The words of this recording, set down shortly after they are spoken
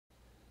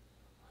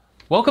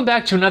Welcome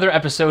back to another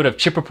episode of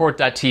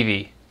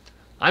ChipReport.tv.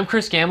 I'm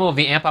Chris Gamble of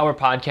the Amp Hour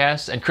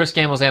podcast and Chris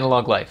Gamble's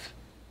Analog Life.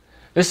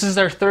 This is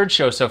our third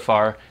show so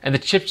far, and the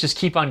chips just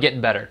keep on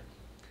getting better.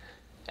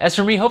 As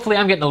for me, hopefully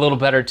I'm getting a little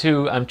better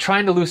too. I'm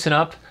trying to loosen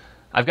up.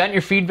 I've gotten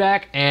your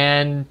feedback,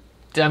 and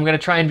I'm going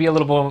to try and be a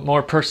little bit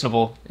more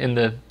personable in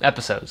the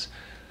episodes.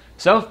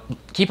 So,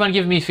 keep on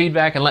giving me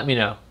feedback and let me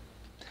know.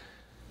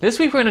 This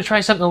week we're going to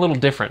try something a little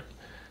different.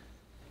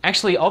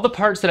 Actually, all the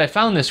parts that I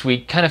found this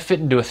week kind of fit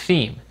into a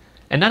theme.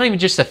 And not even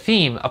just a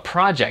theme, a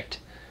project.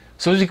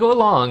 So as we go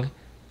along,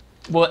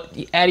 we'll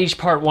add each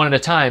part one at a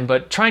time,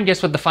 but try and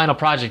guess what the final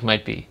project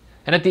might be.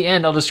 And at the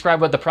end, I'll describe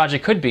what the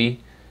project could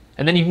be,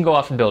 and then you can go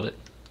off and build it.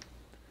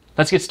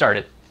 Let's get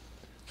started.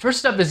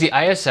 First up is the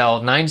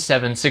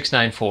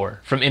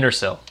ISL97694 from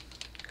Intersil.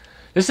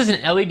 This is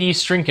an LED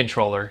string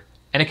controller,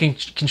 and it can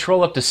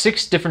control up to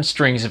 6 different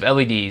strings of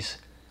LEDs,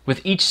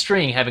 with each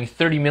string having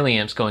 30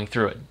 milliamps going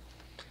through it.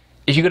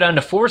 If you go down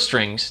to 4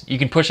 strings, you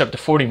can push up to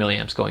 40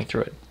 milliamps going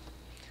through it.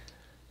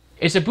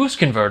 It's a boost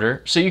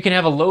converter, so you can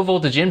have a low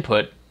voltage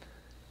input,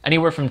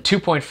 anywhere from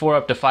 2.4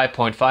 up to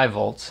 5.5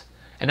 volts,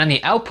 and on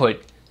the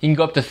output, you can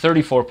go up to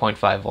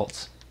 34.5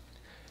 volts.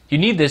 You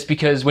need this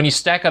because when you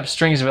stack up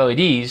strings of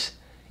LEDs,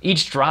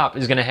 each drop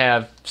is going to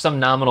have some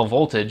nominal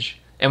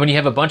voltage, and when you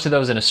have a bunch of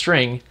those in a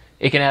string,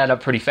 it can add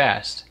up pretty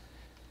fast.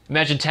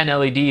 Imagine 10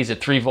 LEDs at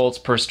 3 volts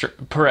per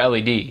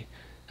LED.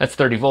 That's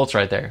 30 volts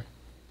right there.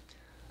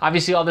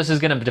 Obviously, all this is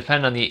going to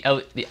depend on the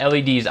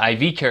LED's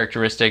IV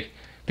characteristic,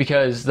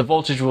 because the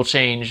voltage will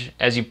change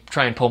as you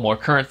try and pull more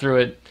current through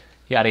it,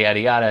 yada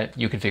yada yada,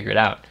 you can figure it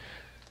out.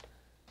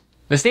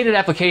 The stated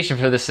application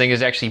for this thing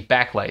is actually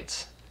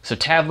backlights. So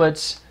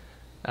tablets,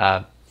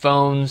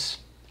 phones,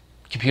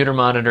 computer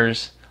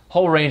monitors,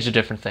 whole range of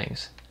different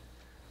things.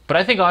 But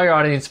I think all your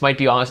audience might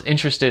be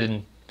interested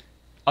in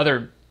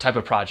other type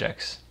of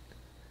projects.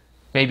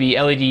 Maybe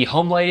LED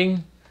home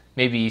lighting,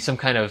 maybe some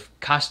kind of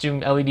costume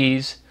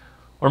LEDs,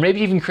 or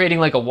maybe even creating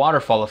like a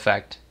waterfall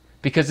effect,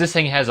 because this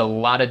thing has a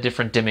lot of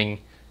different dimming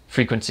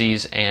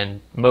frequencies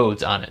and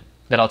modes on it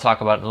that I'll talk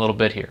about in a little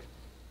bit here.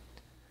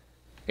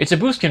 It's a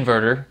boost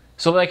converter,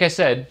 so like I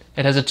said,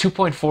 it has a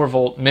 2.4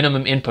 volt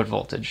minimum input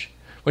voltage,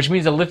 which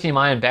means a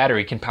lithium-ion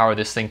battery can power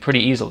this thing pretty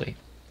easily.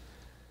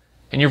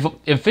 And your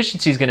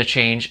efficiency is going to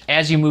change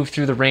as you move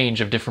through the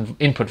range of different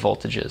input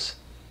voltages.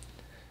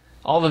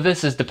 All of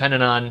this is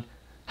dependent on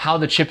how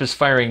the chip is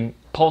firing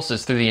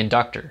pulses through the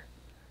inductor.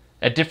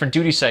 At different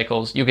duty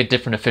cycles, you'll get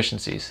different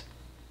efficiencies.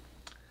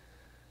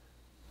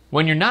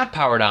 When you're not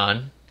powered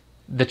on,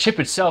 the chip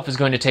itself is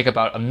going to take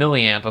about a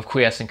milliamp of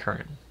quiescent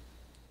current.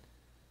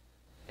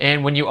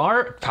 And when you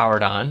are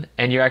powered on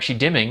and you're actually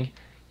dimming,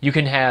 you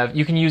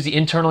can use the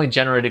internally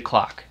generated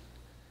clock.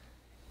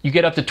 You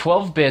get up to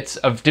 12 bits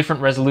of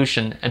different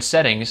resolution and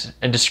settings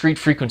and discrete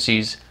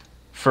frequencies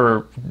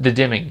for the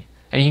dimming,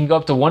 and you can go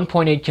up to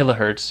 1.8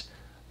 kilohertz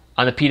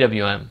on the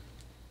PWM.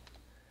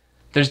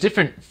 There's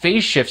different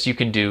phase shifts you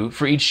can do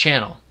for each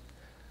channel.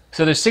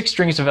 So there's 6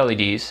 strings of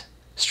LEDs.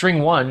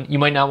 String 1, you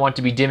might not want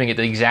to be dimming at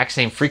the exact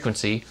same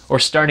frequency or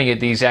starting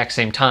at the exact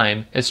same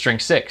time as string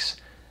 6,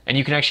 and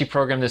you can actually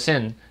program this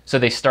in so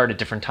they start at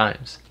different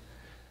times.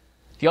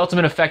 The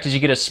ultimate effect is you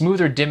get a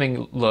smoother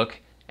dimming look,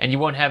 and you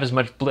won't have as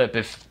much blip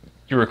if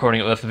you're recording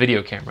it with a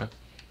video camera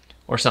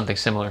or something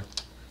similar.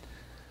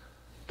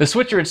 The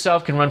switcher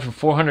itself can run from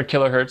 400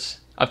 kilohertz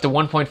up to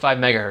 1.5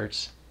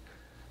 megahertz.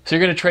 So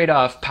you're going to trade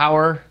off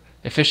power,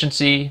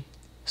 efficiency,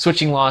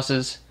 switching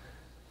losses,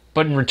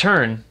 but in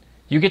return,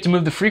 you get to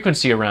move the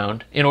frequency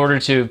around in order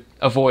to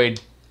avoid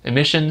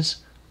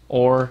emissions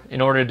or in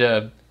order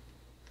to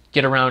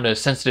get around a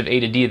sensitive A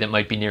to D that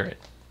might be near it.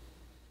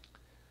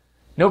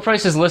 No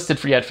price is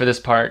listed yet for this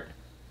part,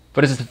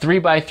 but it's a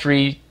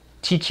 3x3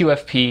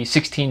 TQFP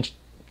 16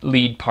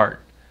 lead part.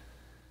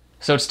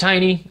 So it's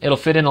tiny, it'll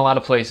fit in a lot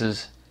of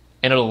places,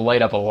 and it'll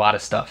light up a lot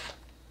of stuff.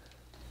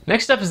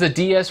 Next up is the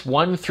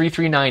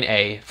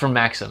DS1339A from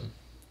Maxim.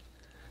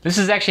 This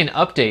is actually an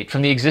update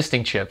from the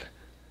existing chip.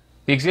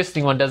 The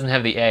existing one doesn't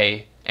have the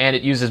A, and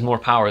it uses more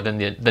power than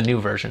the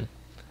new version.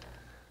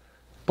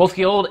 Both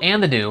the old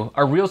and the new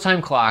are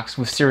real-time clocks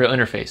with serial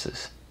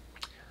interfaces.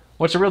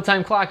 What's a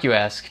real-time clock, you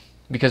ask?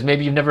 Because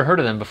maybe you've never heard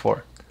of them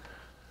before.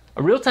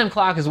 A real-time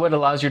clock is what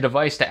allows your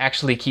device to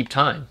actually keep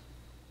time.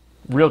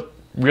 Real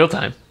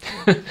time.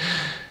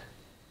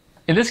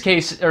 In this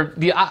case, or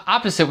the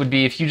opposite would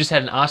be if you just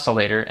had an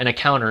oscillator and a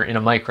counter in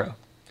a micro.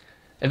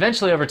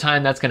 Eventually, over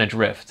time, that's going to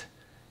drift.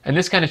 And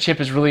this kind of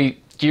chip is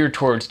really geared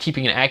towards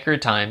keeping an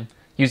accurate time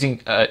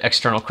using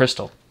external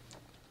crystal.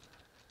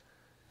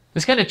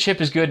 This kind of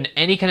chip is good in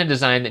any kind of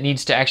design that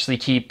needs to actually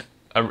keep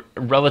a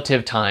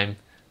relative time.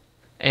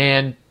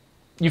 And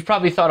you've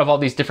probably thought of all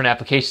these different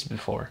applications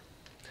before.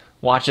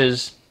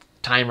 Watches,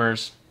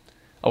 timers,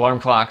 alarm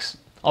clocks,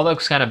 all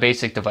those kind of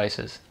basic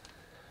devices.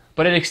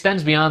 But it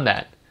extends beyond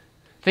that.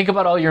 Think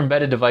about all your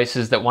embedded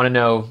devices that want to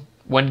know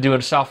when to do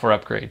a software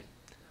upgrade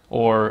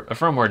or a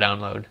firmware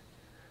download.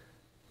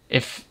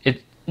 If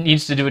it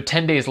needs to do it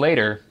 10 days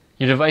later,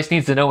 your device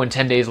needs to know when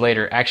 10 days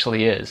later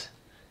actually is.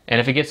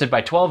 And if it gets it by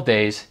 12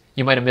 days,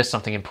 you might have missed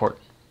something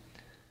important.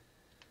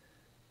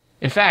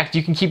 In fact,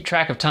 you can keep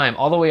track of time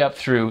all the way up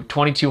through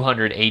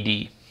 2200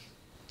 AD.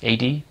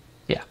 AD?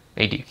 Yeah,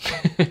 AD.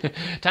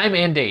 Time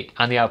and date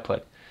on the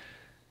output.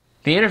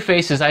 The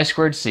interface is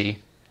I2C,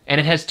 and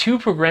it has 2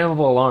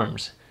 programmable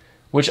alarms,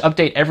 which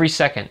update every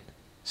second,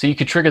 so you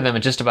can trigger them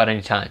at just about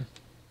any time.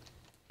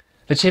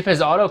 The chip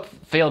has auto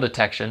fail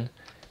detection,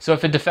 so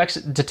if it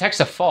detects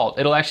a fault,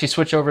 it'll actually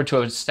switch over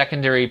to a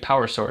secondary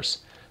power source,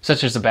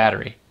 such as a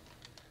battery.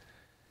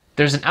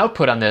 There's an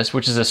output on this,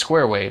 which is a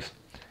square wave,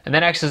 and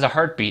that acts as a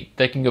heartbeat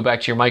that can go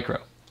back to your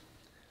micro.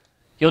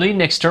 You'll need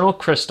an external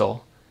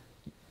crystal,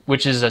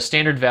 which is a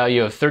standard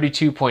value of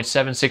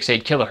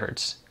 32.768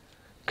 kilohertz,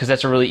 because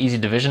that's a really easy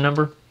division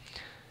number.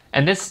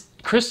 And this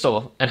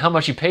crystal, and how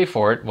much you pay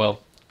for it,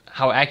 well,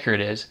 how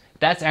accurate it is,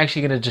 that's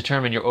actually going to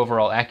determine your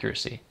overall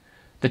accuracy.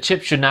 The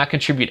chip should not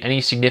contribute any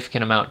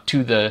significant amount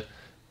to the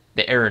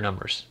error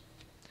numbers.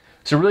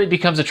 So it really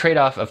becomes a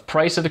trade-off of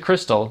price of the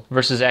crystal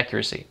versus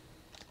accuracy.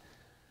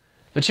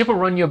 The chip will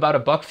run you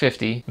about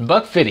 $150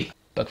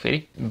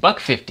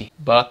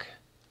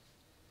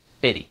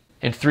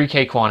 in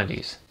 3K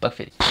quantities.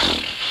 $150.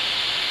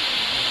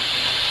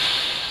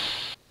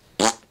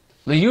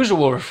 The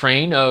usual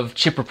refrain of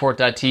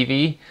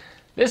ChipReport.tv,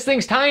 this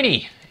thing's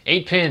tiny,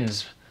 8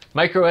 pins,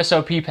 micro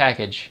SOP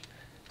package.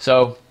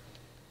 So,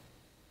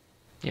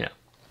 you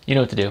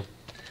know what to do.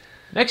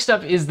 Next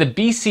up is the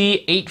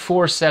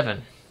BC847.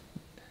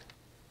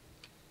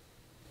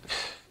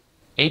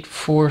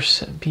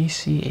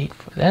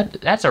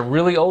 BC847. That's a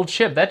really old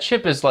chip. That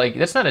chip is like,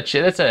 that's not a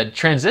chip, that's a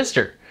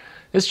transistor.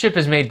 This chip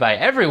is made by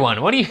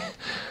everyone. What are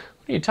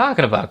you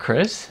talking about,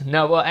 Chris?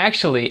 No, well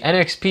actually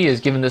NXP has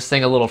given this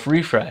thing a little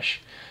refresh.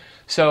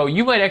 So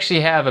you might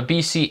actually have a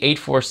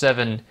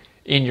BC847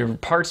 in your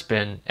parts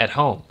bin at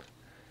home.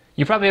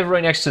 You probably have it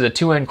right next to the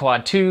 2N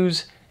Quad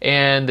 2s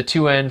and the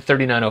 2N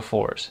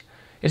 3904s.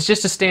 It's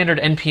just a standard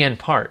NPN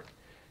part.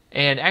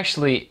 And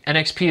actually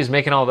NXP is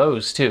making all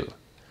those too.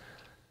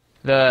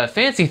 The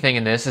fancy thing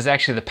in this is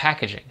actually the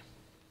packaging.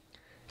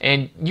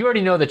 And you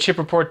already know that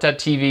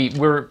ChipReport.tv,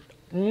 we're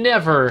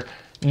never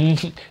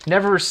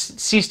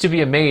cease to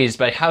be amazed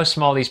by how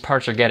small these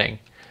parts are getting.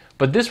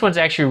 But this one's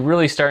actually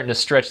really starting to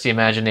stretch the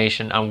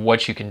imagination on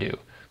what you can do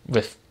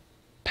with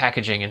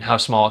packaging and how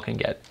small it can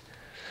get.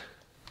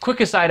 Quick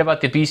aside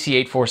about the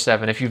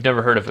BC847 if you've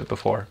never heard of it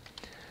before.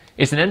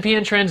 It's an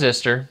NPN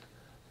transistor,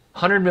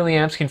 100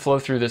 milliamps can flow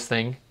through this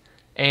thing,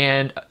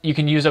 and you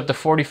can use up to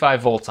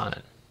 45 volts on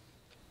it.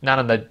 Not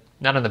on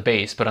the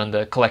base, but on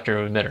the collector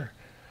emitter.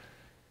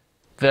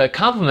 The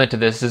complement to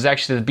this is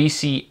actually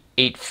the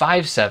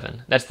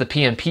BC857. That's the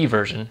PNP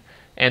version,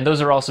 and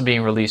those are also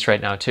being released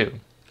right now too.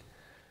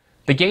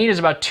 The gain is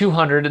about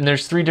 200, and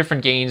there's 3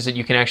 different gains that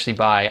you can actually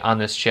buy on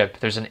this chip.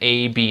 There's an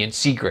A, B, and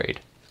C grade.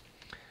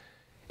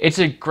 It's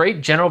a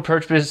great general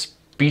purpose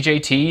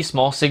BJT,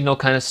 small signal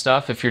kind of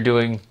stuff if you're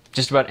doing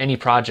just about any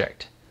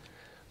project.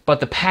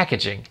 But the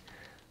packaging,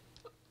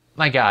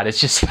 my God,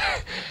 it's just,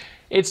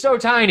 it's so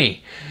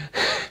tiny.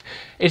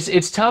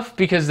 It's tough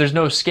because there's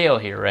no scale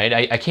here,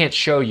 right? I can't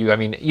show you. I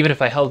mean, even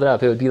if I held it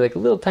up, it would be like a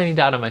little tiny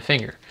dot on my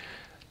finger.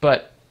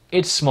 But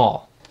it's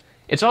small.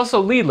 It's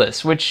also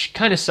leadless, which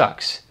kind of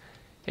sucks.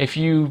 If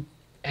you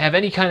have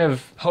any kind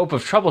of hope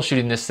of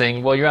troubleshooting this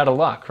thing, well, you're out of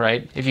luck,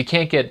 right? If you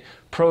can't get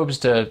probes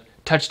to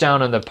touch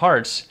down on the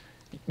parts,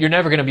 you're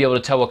never going to be able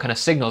to tell what kind of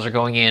signals are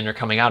going in or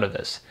coming out of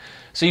this.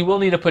 So you will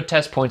need to put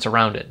test points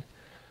around it.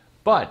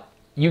 But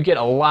you get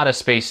a lot of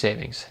space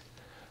savings.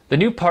 The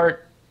new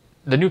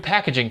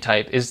packaging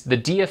type is the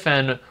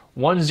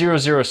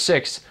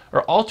DFN1006,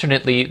 or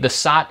alternately the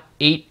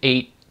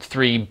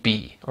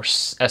SOT883B, or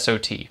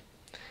SOT.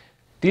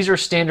 These are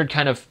standard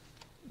kind of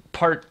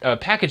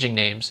packaging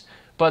names,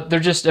 but they're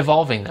just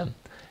evolving them,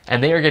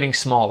 and they are getting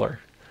smaller.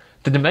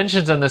 The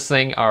dimensions on this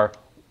thing are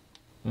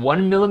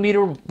 1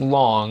 millimeter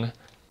long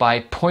by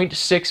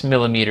 0.6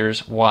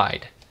 millimeters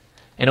wide,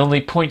 and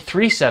only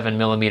 0.37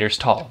 millimeters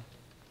tall.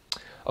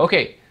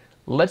 Okay,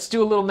 let's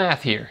do a little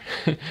math here.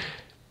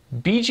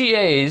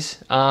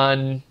 BGAs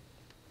on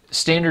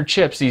standard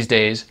chips these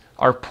days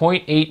are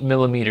 0.8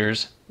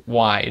 millimeters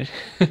wide.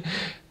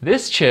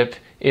 This chip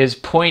is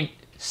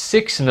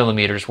 0.6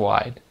 millimeters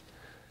wide.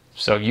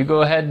 So you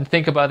go ahead and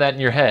think about that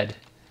in your head.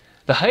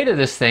 The height of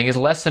this thing is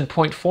less than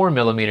 0.4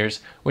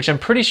 millimeters, which I'm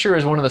pretty sure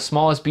is one of the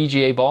smallest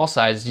BGA ball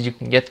sizes you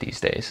can get these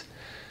days.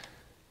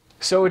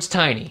 So it's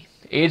tiny.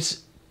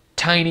 It's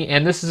tiny,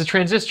 and this is a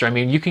transistor. I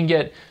mean, you can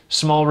get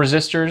small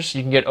resistors,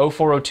 you can get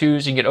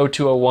 0402s, you can get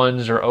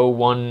 0201s or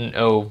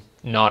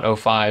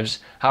 01005s,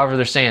 however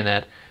they're saying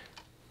that.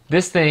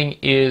 This thing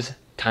is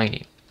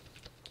tiny.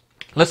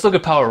 Let's look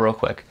at power real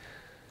quick.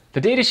 The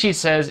datasheet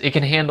says it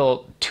can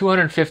handle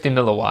 250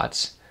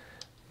 milliwatts,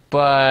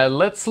 but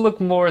let's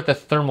look more at the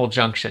thermal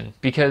junction,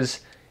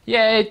 because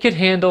yeah, it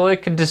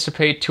can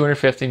dissipate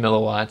 250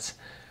 milliwatts,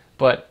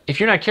 but if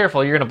you're not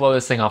careful, you're going to blow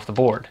this thing off the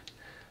board.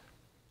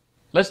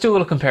 Let's do a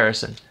little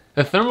comparison.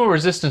 The thermal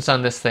resistance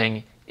on this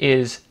thing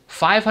is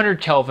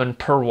 500 Kelvin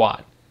per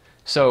watt.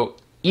 So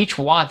each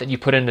watt that you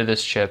put into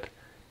this chip,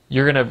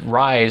 you're going to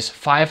rise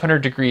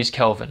 500 degrees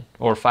Kelvin,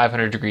 or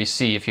 500 degrees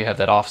C if you have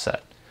that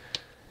offset.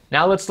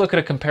 Now let's look at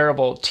a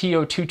comparable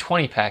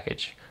TO220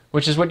 package,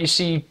 which is what you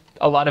see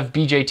a lot of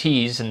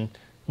BJTs, and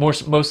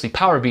mostly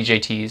power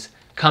BJTs,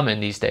 come in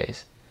these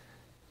days.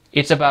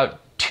 It's about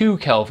 2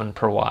 Kelvin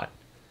per watt.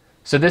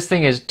 So this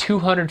thing is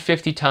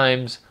 250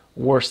 times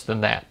worse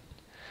than that.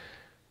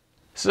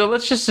 So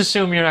let's just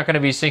assume you're not going to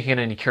be sinking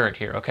any current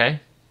here,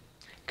 okay?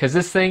 Because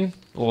this thing,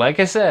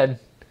 like I said,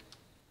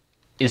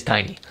 is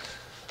tiny.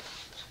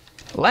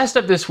 Last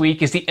up this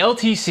week is the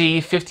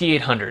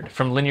LTC5800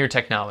 from Linear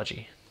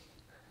Technology.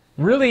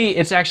 Really,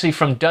 it's actually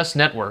from Dust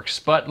Networks,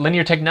 but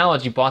Linear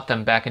Technology bought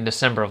them back in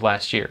December of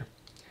last year.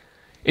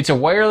 It's a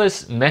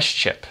wireless mesh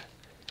chip,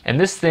 and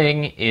this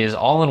thing is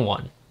all in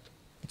one.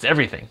 It's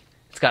everything.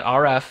 It's got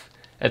RF,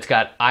 it's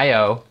got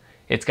I/O,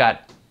 it's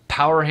got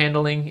power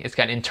handling, it's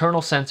got internal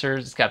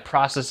sensors, it's got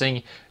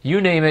processing, you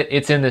name it,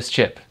 it's in this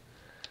chip.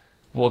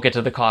 We'll get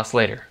to the cost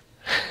later.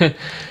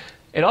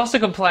 It also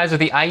complies with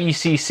the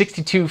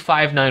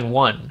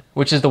IEC62591,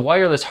 which is the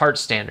wireless HART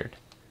standard.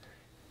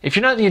 If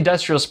you're not in the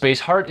industrial space,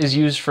 HART is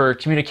used for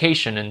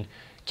communication and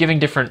giving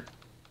different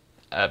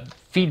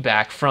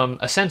feedback from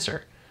a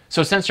sensor.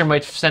 So a sensor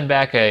might send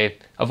back a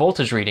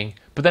voltage reading,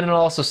 but then it'll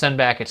also send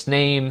back its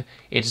name,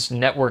 its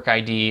network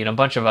ID, and a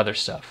bunch of other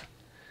stuff.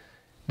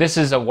 This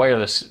is a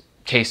wireless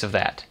case of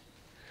that.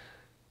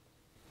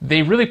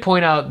 They really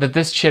point out that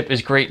this chip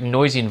is great in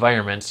noisy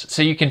environments,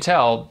 so you can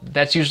tell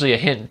that's usually a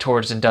hint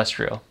towards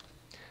industrial.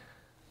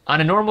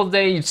 On a normal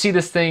day, you'd see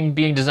this thing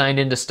being designed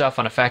into stuff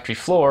on a factory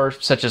floor,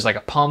 such as like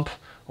a pump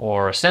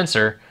or a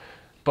sensor,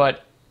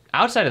 but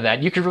outside of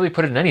that, you could really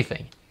put it in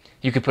anything.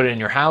 You could put it in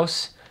your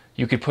house,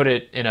 you could put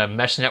it in a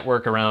mesh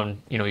network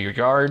around, your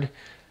yard.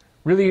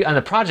 Really, on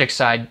the project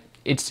side,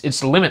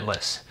 it's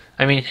limitless.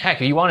 I mean,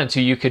 heck, if you wanted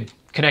to, you could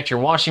connect your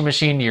washing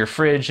machine to your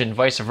fridge and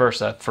vice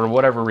versa for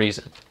whatever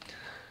reason.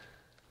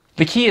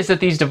 The key is that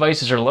these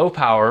devices are low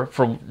power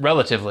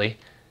relatively,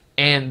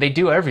 and they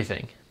do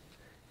everything.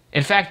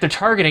 In fact, they're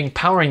targeting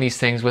powering these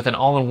things with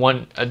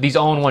these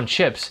all-in-one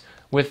chips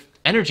with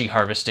energy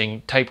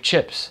harvesting type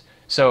chips.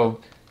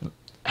 So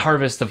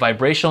harvest the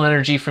vibrational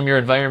energy from your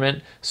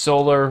environment,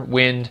 solar,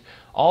 wind,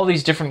 all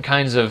these different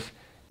kinds of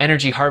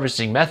energy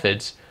harvesting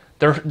methods.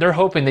 They're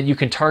hoping that you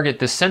can target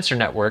this sensor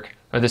network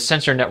or this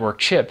sensor network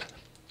chip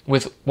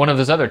with one of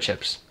those other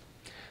chips.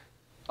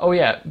 Oh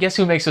yeah, guess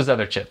who makes those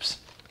other chips?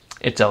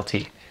 It's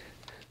LT.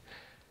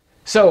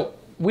 So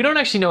we don't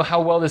actually know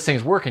how well this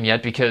thing's working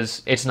yet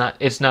because it's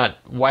not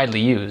widely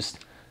used,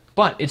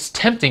 but it's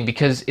tempting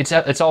because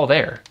it's all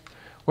there.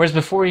 Whereas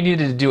before you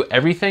needed to do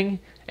everything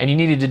and you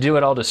needed to do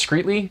it all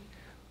discreetly,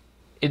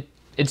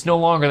 it's no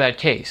longer that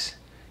case.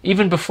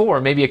 Even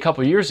before, maybe a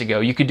couple years ago,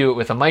 you could do it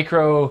with a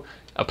micro,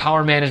 a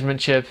power management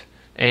chip,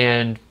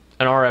 and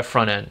an RF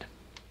front end.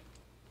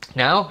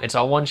 Now it's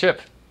all one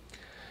chip.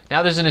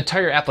 Now there's an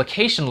entire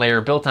application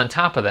layer built on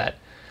top of that.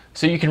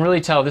 So you can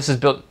really tell this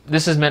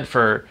is meant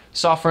for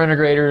software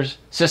integrators,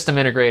 system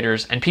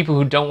integrators, and people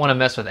who don't want to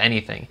mess with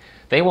anything.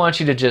 They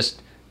want you to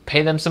just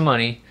pay them some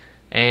money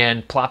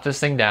and plop this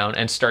thing down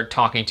and start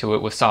talking to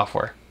it with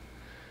software.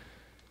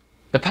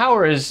 The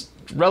power is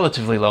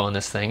relatively low on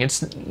this thing.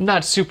 It's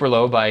not super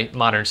low by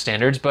modern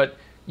standards, but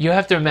you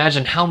have to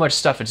imagine how much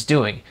stuff it's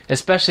doing,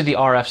 especially the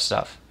RF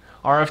stuff.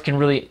 RF can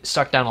really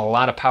suck down a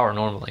lot of power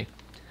normally.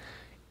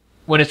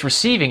 When it's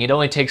receiving, it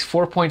only takes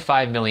 4.5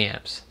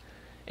 milliamps.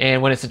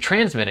 And when it's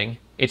transmitting,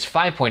 it's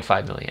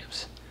 5.5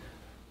 milliamps.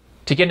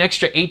 To get an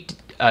extra 8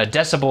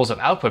 decibels of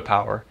output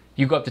power,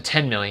 you go up to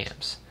 10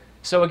 milliamps.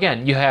 So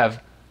again, you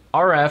have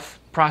RF,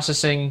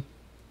 processing,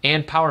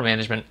 and power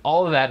management,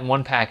 all of that in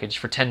one package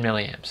for 10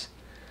 milliamps.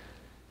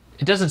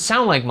 It doesn't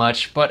sound like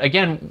much, but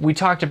again, we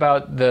talked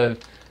about the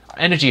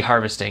energy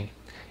harvesting.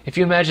 If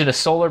you imagine a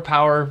solar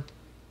power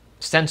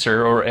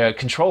sensor or a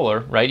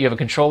controller, right? You have a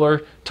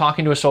controller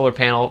talking to a solar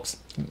panel,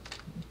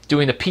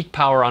 doing the peak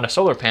power on a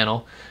solar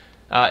panel.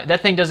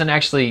 That thing doesn't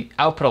actually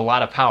output a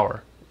lot of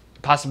power,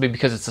 possibly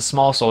because it's a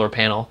small solar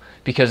panel,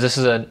 because this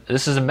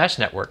is a mesh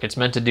network. It's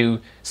meant to do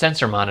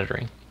sensor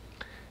monitoring.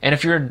 And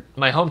if you're in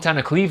my hometown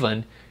of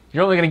Cleveland,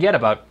 you're only going to get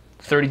about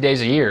 30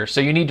 days a year, so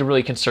you need to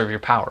really conserve your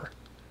power.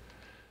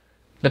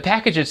 The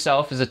package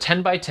itself is a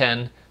 10 by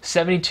 10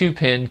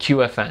 72-pin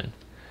QFN,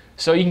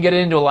 so you can get it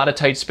into a lot of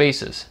tight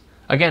spaces.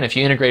 Again, if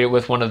you integrate it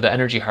with one of the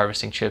energy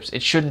harvesting chips,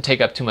 it shouldn't take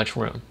up too much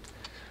room.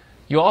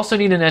 You also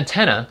need an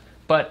antenna,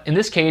 but in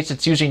this case,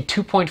 it's using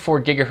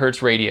 2.4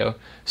 gigahertz radio,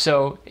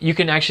 so you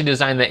can actually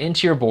design that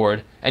into your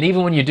board, and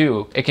even when you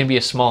do, it can be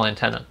a small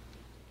antenna.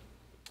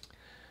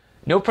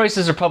 No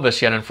prices are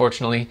published yet,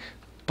 unfortunately,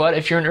 but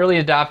if you're an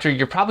early adopter,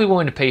 you're probably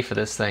willing to pay for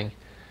this thing.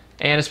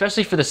 And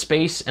especially for the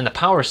space and the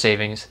power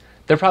savings,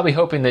 they're probably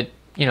hoping that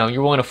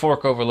you're willing to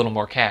fork over a little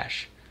more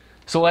cash.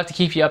 So we'll have to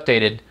keep you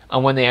updated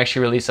on when they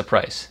actually release a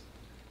price.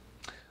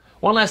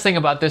 One last thing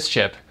about this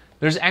chip,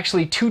 there's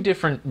actually two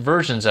different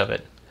versions of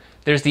it.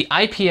 There's the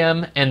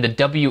IPM and the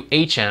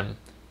WHM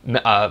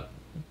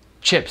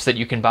chips that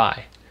you can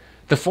buy.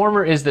 The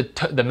former is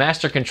the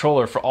master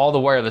controller for all the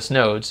wireless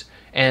nodes,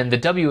 and the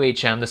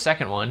WHM, the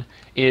second one,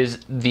 is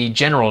the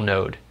general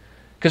node.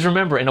 Because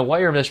remember, in a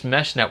wireless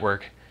mesh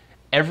network,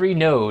 every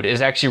node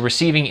is actually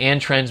receiving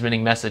and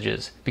transmitting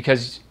messages,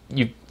 because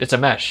it's a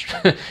mesh.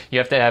 You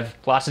have to have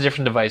lots of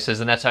different devices,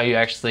 and that's how you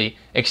actually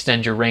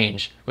extend your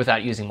range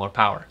without using more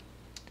power.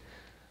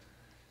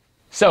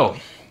 So,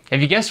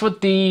 have you guessed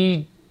what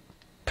the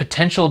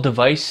potential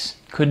device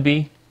could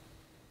be?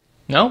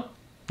 No?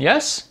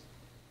 Yes?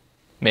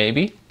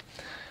 Maybe.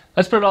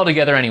 Let's put it all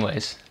together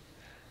anyways.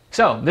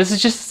 So, this is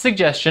just a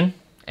suggestion,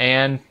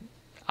 and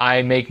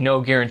I make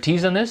no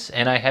guarantees on this,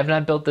 and I have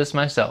not built this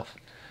myself.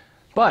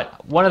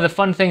 But one of the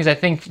fun things I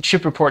think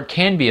Chip Report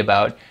can be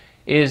about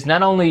is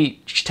not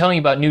only telling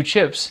you about new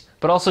chips,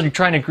 but also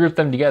trying to group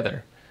them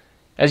together.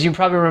 As you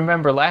probably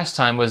remember, last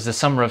time was the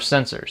Summer of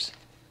Sensors.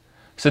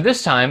 So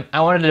this time,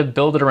 I wanted to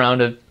build it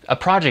around a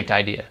project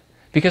idea,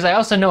 because I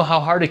also know how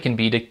hard it can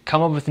be to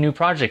come up with a new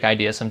project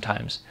idea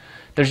sometimes.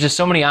 There's just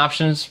so many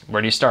options.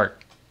 Where do you start?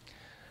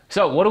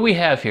 So what do we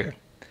have here?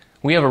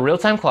 We have a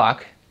real-time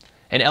clock,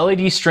 an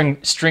LED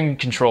string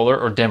controller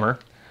or dimmer,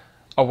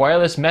 a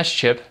wireless mesh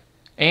chip,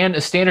 and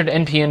a standard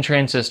NPN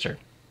transistor.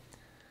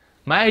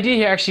 My idea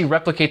here actually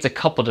replicates a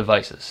couple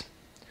devices.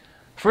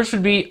 First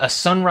would be a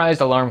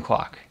sunrise alarm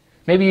clock.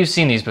 Maybe you've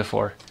seen these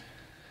before.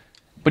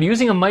 But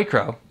using a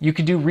micro, you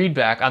could do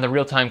readback on the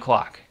real-time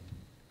clock.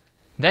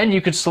 Then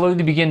you could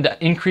slowly begin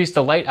to increase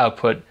the light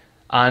output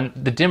on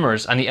the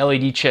dimmers on the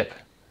LED chip.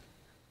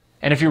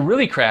 And if you're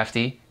really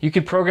crafty, you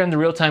could program the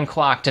real-time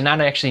clock to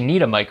not actually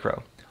need a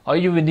micro. All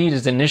you would need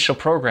is initial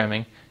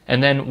programming,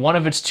 and then one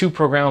of its two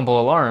programmable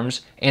alarms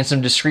and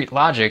some discrete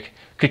logic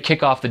could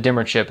kick off the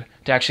dimmer chip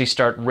to actually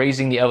start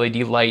raising the LED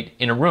light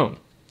in a room.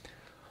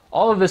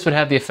 All of this would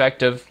have the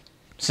effect of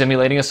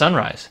simulating a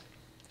sunrise.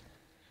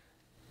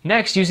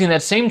 Next, using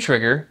that same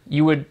trigger,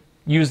 you would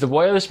use the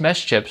wireless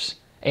mesh chips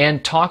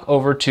and talk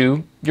over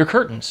to your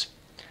curtains.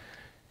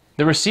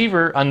 The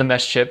receiver on the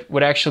mesh chip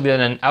would actually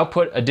then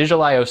output a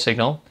digital I/O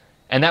signal,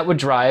 and that would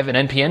drive an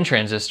NPN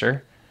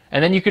transistor,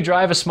 and then you could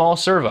drive a small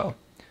servo.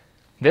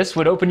 This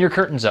would open your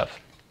curtains up.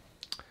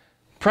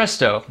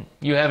 Presto,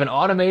 you have an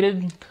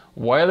automated,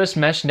 wireless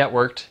mesh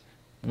networked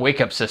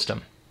wake-up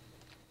system.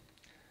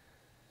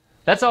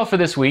 That's all for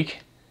this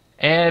week,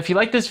 and if you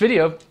like this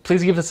video,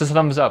 please give us a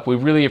thumbs up. We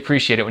really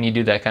appreciate it when you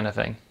do that kind of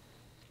thing.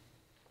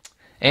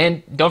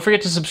 And don't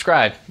forget to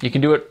subscribe. You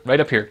can do it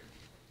right up here.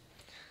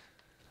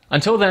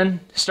 Until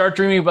then, start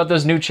dreaming about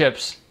those new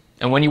chips,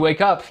 and when you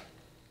wake up,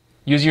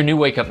 use your new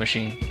wake-up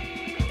machine.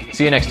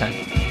 See you next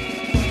time.